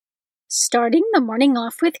Starting the morning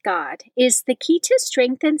off with God is the key to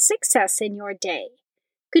strength and success in your day.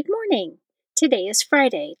 Good morning. Today is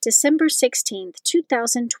Friday, December 16th,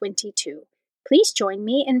 2022. Please join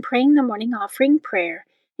me in praying the morning offering prayer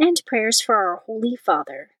and prayers for our Holy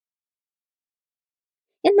Father.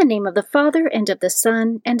 In the name of the Father, and of the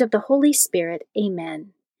Son, and of the Holy Spirit,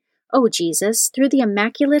 Amen. O Jesus, through the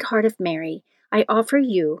Immaculate Heart of Mary, I offer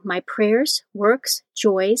you my prayers, works,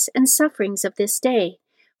 joys, and sufferings of this day,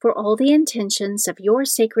 for all the intentions of your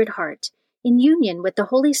Sacred Heart, in union with the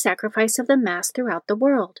holy sacrifice of the Mass throughout the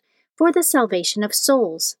world, for the salvation of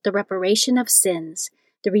souls, the reparation of sins,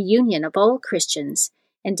 the reunion of all Christians,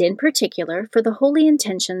 and in particular for the holy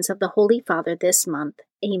intentions of the Holy Father this month.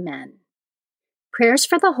 Amen. Prayers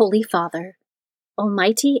for the Holy Father.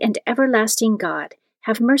 Almighty and everlasting God,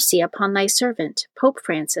 have mercy upon thy servant, Pope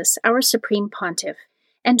Francis, our Supreme Pontiff,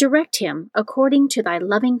 and direct him, according to thy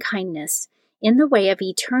loving kindness, in the way of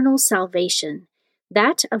eternal salvation,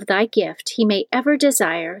 that of thy gift he may ever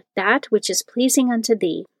desire that which is pleasing unto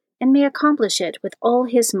thee, and may accomplish it with all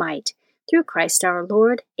his might, through Christ our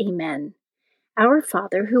Lord. Amen. Our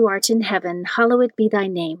Father, who art in heaven, hallowed be thy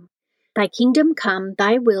name. Thy kingdom come,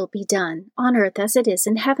 thy will be done, on earth as it is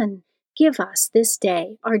in heaven. Give us this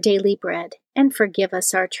day our daily bread, and forgive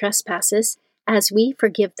us our trespasses, as we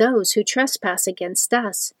forgive those who trespass against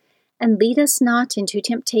us. And lead us not into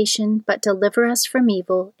temptation, but deliver us from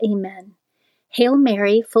evil. Amen. Hail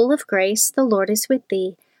Mary, full of grace, the Lord is with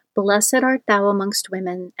thee. Blessed art thou amongst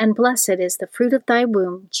women, and blessed is the fruit of thy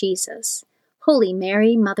womb, Jesus. Holy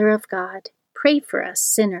Mary, Mother of God, pray for us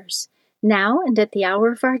sinners, now and at the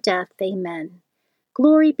hour of our death. Amen.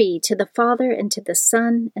 Glory be to the Father, and to the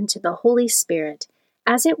Son, and to the Holy Spirit,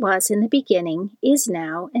 as it was in the beginning, is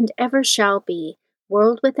now, and ever shall be,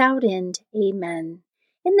 world without end. Amen.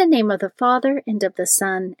 In the name of the Father, and of the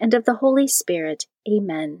Son, and of the Holy Spirit.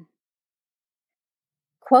 Amen.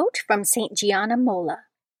 Quote from St. Gianna Molla.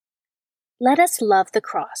 Let us love the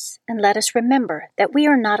cross, and let us remember that we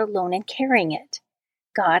are not alone in carrying it.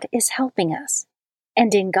 God is helping us.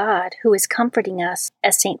 And in God, who is comforting us,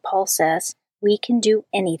 as St. Paul says, we can do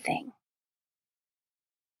anything.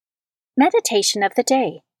 Meditation of the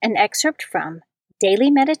Day, an excerpt from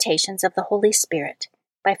Daily Meditations of the Holy Spirit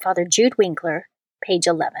by Father Jude Winkler, page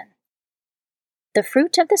 11. The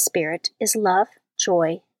fruit of the Spirit is love,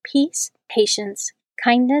 joy, peace, patience,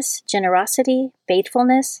 kindness, generosity,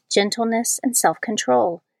 faithfulness, gentleness, and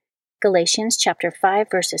self-control. Galatians chapter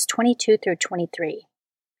 5, verses 22 through 23.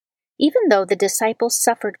 Even though the disciples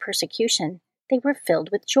suffered persecution, they were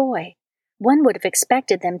filled with joy. One would have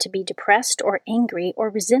expected them to be depressed or angry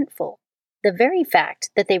or resentful. The very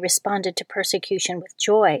fact that they responded to persecution with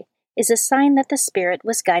joy is a sign that the Spirit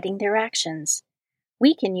was guiding their actions.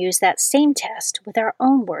 We can use that same test with our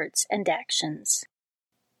own words and actions.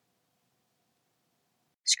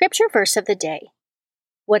 Scripture verse of the day.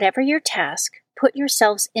 Whatever your task, put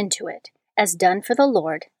yourselves into it, as done for the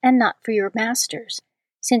Lord and not for your masters,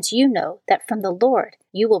 since you know that from the Lord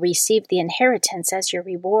you will receive the inheritance as your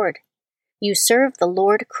reward. You serve the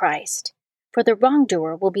Lord Christ, for the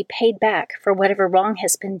wrongdoer will be paid back for whatever wrong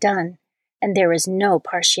has been done, and there is no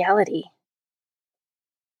partiality.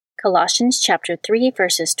 Colossians chapter 3,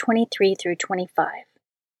 verses 23 through 25.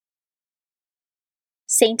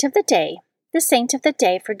 Saint of the Day. The saint of the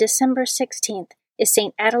day for December 16th is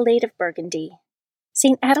Saint Adelaide of Burgundy.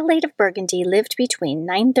 Saint Adelaide of Burgundy lived between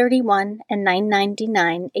 931 and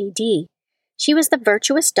 999 AD. She was the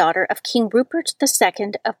virtuous daughter of King Rupert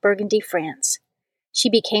II of Burgundy, France. She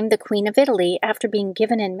became the Queen of Italy after being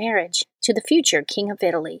given in marriage to the future King of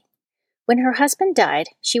Italy. When her husband died,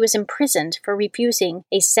 she was imprisoned for refusing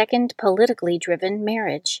a second politically driven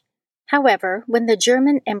marriage. However, when the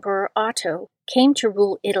German Emperor Otto came to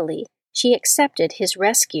rule Italy, she accepted his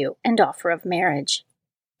rescue and offer of marriage.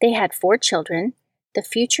 They had 4 children, the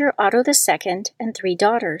future Otto II and 3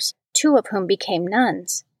 daughters, 2 of whom became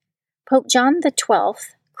nuns. Pope John XII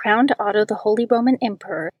crowned Otto the Holy Roman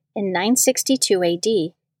Emperor in 962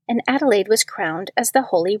 AD, and Adelaide was crowned as the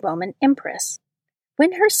Holy Roman Empress.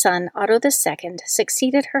 When her son Otto II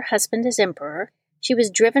succeeded her husband as emperor, she was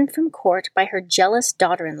driven from court by her jealous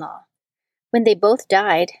daughter-in-law. When they both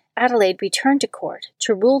died, Adelaide returned to court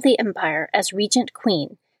to rule the empire as regent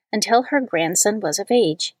queen until her grandson was of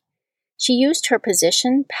age. She used her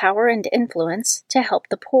position, power, and influence to help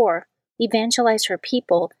the poor, evangelize her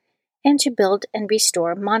people, and to build and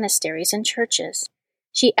restore monasteries and churches.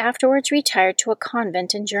 She afterwards retired to a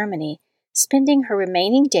convent in Germany, spending her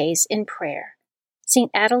remaining days in prayer.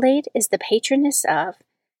 St. Adelaide is the patroness of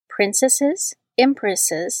princesses,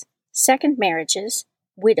 empresses, second marriages,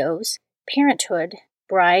 widows, parenthood,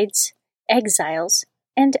 brides, exiles,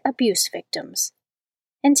 and abuse victims.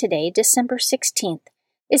 And today, December 16th,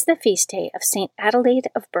 is the feast day of St. Adelaide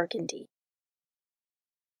of Burgundy.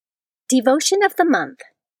 Devotion of the month.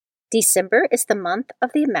 December is the month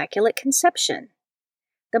of the Immaculate Conception.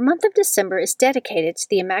 The month of December is dedicated to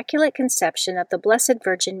the Immaculate Conception of the Blessed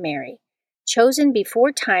Virgin Mary, chosen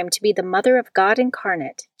before time to be the Mother of God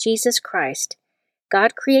incarnate, Jesus Christ.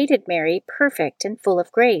 God created Mary perfect and full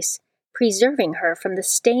of grace, preserving her from the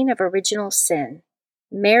stain of original sin.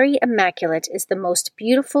 Mary Immaculate is the most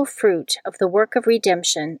beautiful fruit of the work of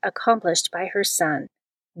redemption accomplished by her Son,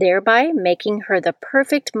 thereby making her the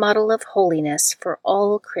perfect model of holiness for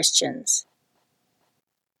all Christians.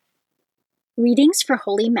 Readings for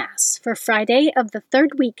Holy Mass for Friday of the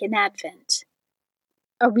third week in Advent.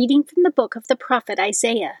 A reading from the book of the prophet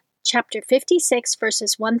Isaiah, chapter 56,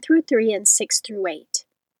 verses 1 through 3 and 6 through 8.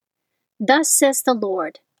 Thus says the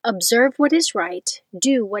Lord, observe what is right,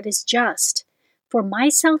 do what is just, for my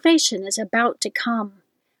salvation is about to come,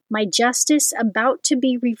 my justice about to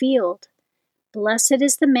be revealed. Blessed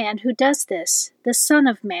is the man who does this, the Son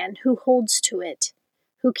of Man who holds to it,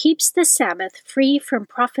 who keeps the Sabbath free from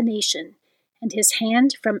profanation, and his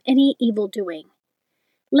hand from any evil-doing.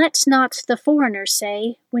 Let not the foreigner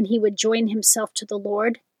say, when he would join himself to the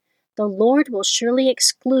Lord will surely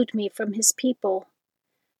exclude me from his people.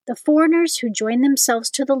 The foreigners who join themselves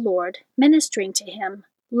to the Lord, ministering to him,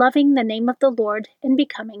 loving the name of the Lord and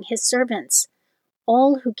becoming his servants,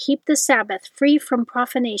 all who keep the Sabbath free from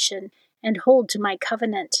profanation and hold to my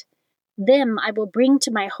covenant. Them I will bring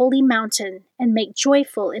to my holy mountain and make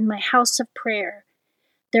joyful in my house of prayer.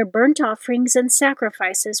 Their burnt offerings and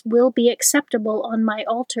sacrifices will be acceptable on my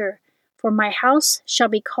altar, for my house shall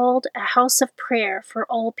be called a house of prayer for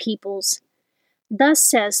all peoples. Thus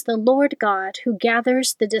says the Lord God, who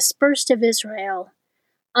gathers the dispersed of Israel.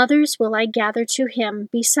 Others will I gather to him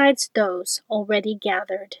besides those already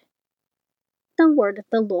gathered. The word of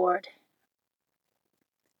the Lord.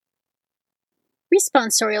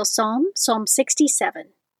 Responsorial Psalm, Psalm 67.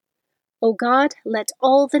 O God, let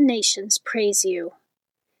all the nations praise you.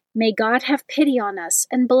 May God have pity on us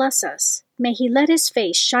and bless us. May he let his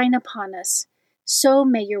face shine upon us. So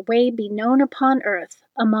may your way be known upon earth,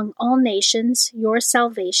 among all nations, your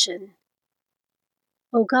salvation.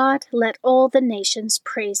 O God, let all the nations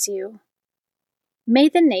praise you. May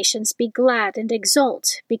the nations be glad and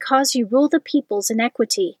exult, because you rule the peoples in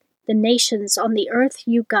equity, the nations on the earth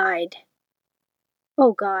you guide.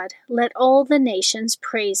 O God, let all the nations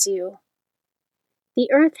praise you. The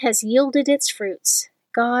earth has yielded its fruits.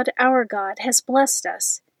 God, our God, has blessed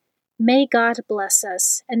us. May God bless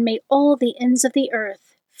us, and may all the ends of the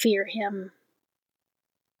earth fear him.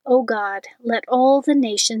 O God, let all the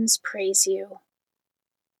nations praise you.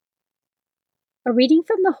 A reading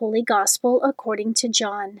from the Holy Gospel according to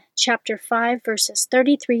John, chapter 5, verses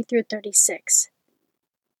 33 through 36.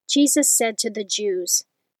 Jesus said to the Jews,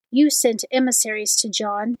 You sent emissaries to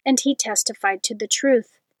John, and he testified to the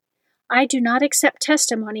truth. I do not accept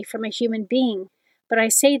testimony from a human being, but I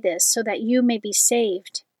say this so that you may be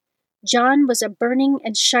saved. John was a burning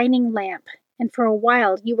and shining lamp, and for a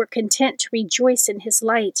while you were content to rejoice in his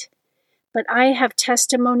light. But I have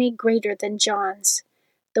testimony greater than John's.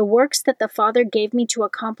 The works that the Father gave me to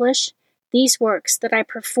accomplish, these works that I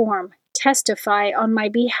perform, testify on my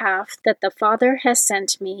behalf that the Father has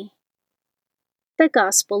sent me. The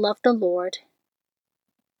Gospel of the Lord.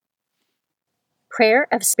 Prayer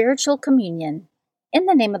of Spiritual Communion. In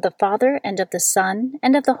the name of the Father, and of the Son,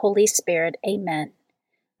 and of the Holy Spirit. Amen.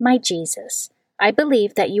 My Jesus, I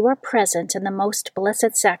believe that you are present in the most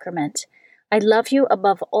blessed sacrament. I love you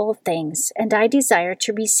above all things, and I desire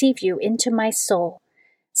to receive you into my soul.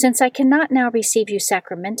 Since I cannot now receive you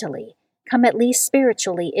sacramentally, come at least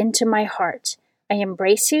spiritually into my heart. I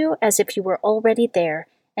embrace you as if you were already there,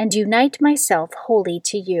 and unite myself wholly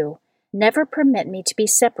to you. Never permit me to be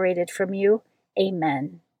separated from you.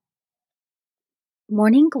 Amen.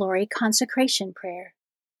 Morning Glory Consecration Prayer.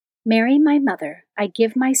 Mary, my Mother, I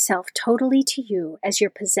give myself totally to you as your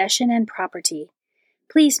possession and property.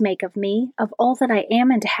 Please make of me, of all that I am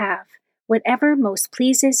and have, whatever most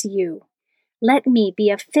pleases you. Let me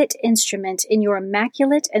be a fit instrument in your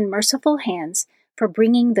immaculate and merciful hands for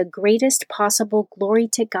bringing the greatest possible glory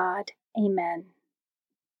to God. Amen.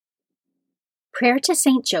 Prayer to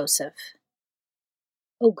Saint Joseph.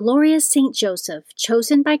 O glorious Saint Joseph,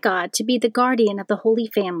 chosen by God to be the guardian of the Holy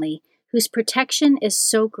Family, whose protection is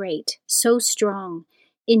so great, so strong,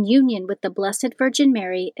 in union with the Blessed Virgin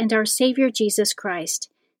Mary and our Savior Jesus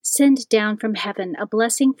Christ, send down from heaven a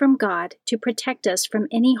blessing from God to protect us from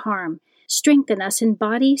any harm, strengthen us in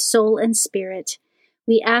body, soul, and spirit.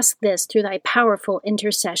 We ask this through thy powerful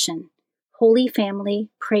intercession. Holy Family,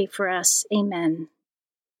 pray for us. Amen.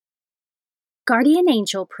 Guardian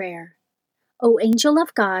Angel Prayer. O angel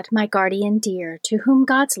of God, my guardian dear, to whom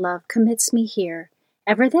God's love commits me here,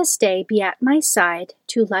 ever this day be at my side,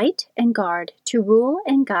 to light and guard, to rule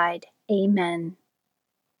and guide. Amen.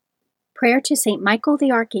 Prayer to Saint Michael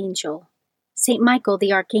the Archangel. Saint Michael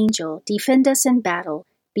the Archangel, defend us in battle,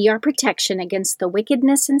 be our protection against the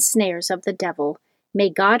wickedness and snares of the devil. May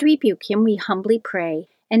God rebuke him, we humbly pray.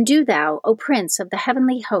 And do thou, O Prince of the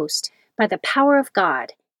heavenly host, by the power of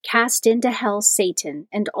God, cast into hell Satan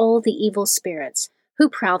and all the evil spirits, who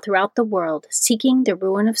prowl throughout the world, seeking the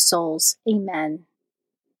ruin of souls. Amen.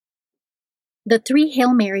 The Three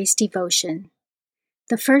Hail Marys Devotion.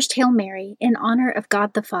 The first Hail Mary, in honor of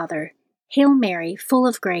God the Father. Hail Mary, full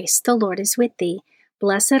of grace, the Lord is with thee.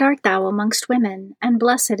 Blessed art thou amongst women, and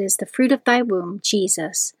blessed is the fruit of thy womb,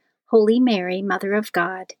 Jesus. Holy Mary, Mother of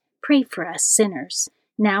God, pray for us sinners,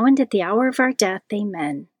 now and at the hour of our death.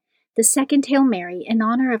 Amen. The second Hail Mary, in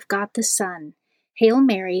honor of God the Son. Hail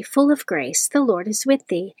Mary, full of grace, the Lord is with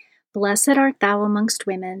thee. Blessed art thou amongst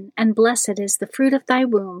women, and blessed is the fruit of thy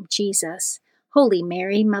womb, Jesus. Holy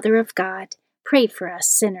Mary, Mother of God, pray for us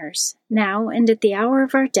sinners, now and at the hour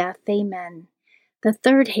of our death. Amen. The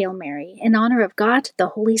third Hail Mary, in honor of God the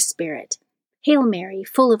Holy Spirit. Hail Mary,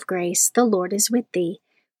 full of grace, the Lord is with thee.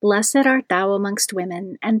 Blessed art thou amongst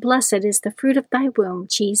women, and blessed is the fruit of thy womb,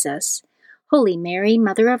 Jesus. Holy Mary,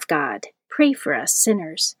 Mother of God, pray for us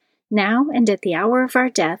sinners, now and at the hour of our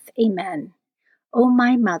death. Amen. O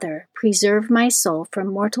my Mother, preserve my soul from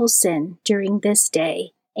mortal sin during this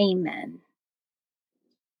day. Amen.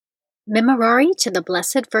 Memorare to the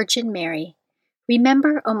Blessed Virgin Mary.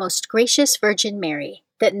 Remember, O most gracious Virgin Mary,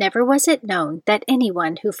 that never was it known that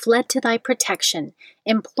anyone who fled to thy protection,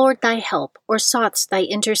 implored thy help, or sought thy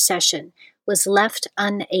intercession, was left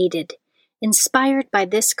unaided. Inspired by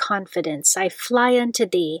this confidence, I fly unto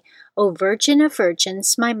thee, O Virgin of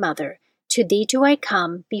Virgins, my Mother. To thee do I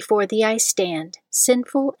come, before thee I stand,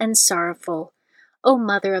 sinful and sorrowful. O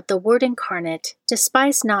Mother of the Word incarnate,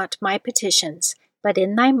 despise not my petitions, but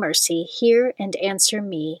in thy mercy hear and answer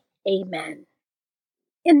me. Amen.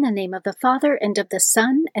 In the name of the Father, and of the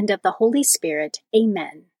Son, and of the Holy Spirit.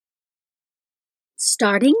 Amen.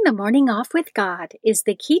 Starting the morning off with God is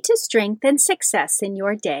the key to strength and success in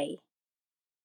your day.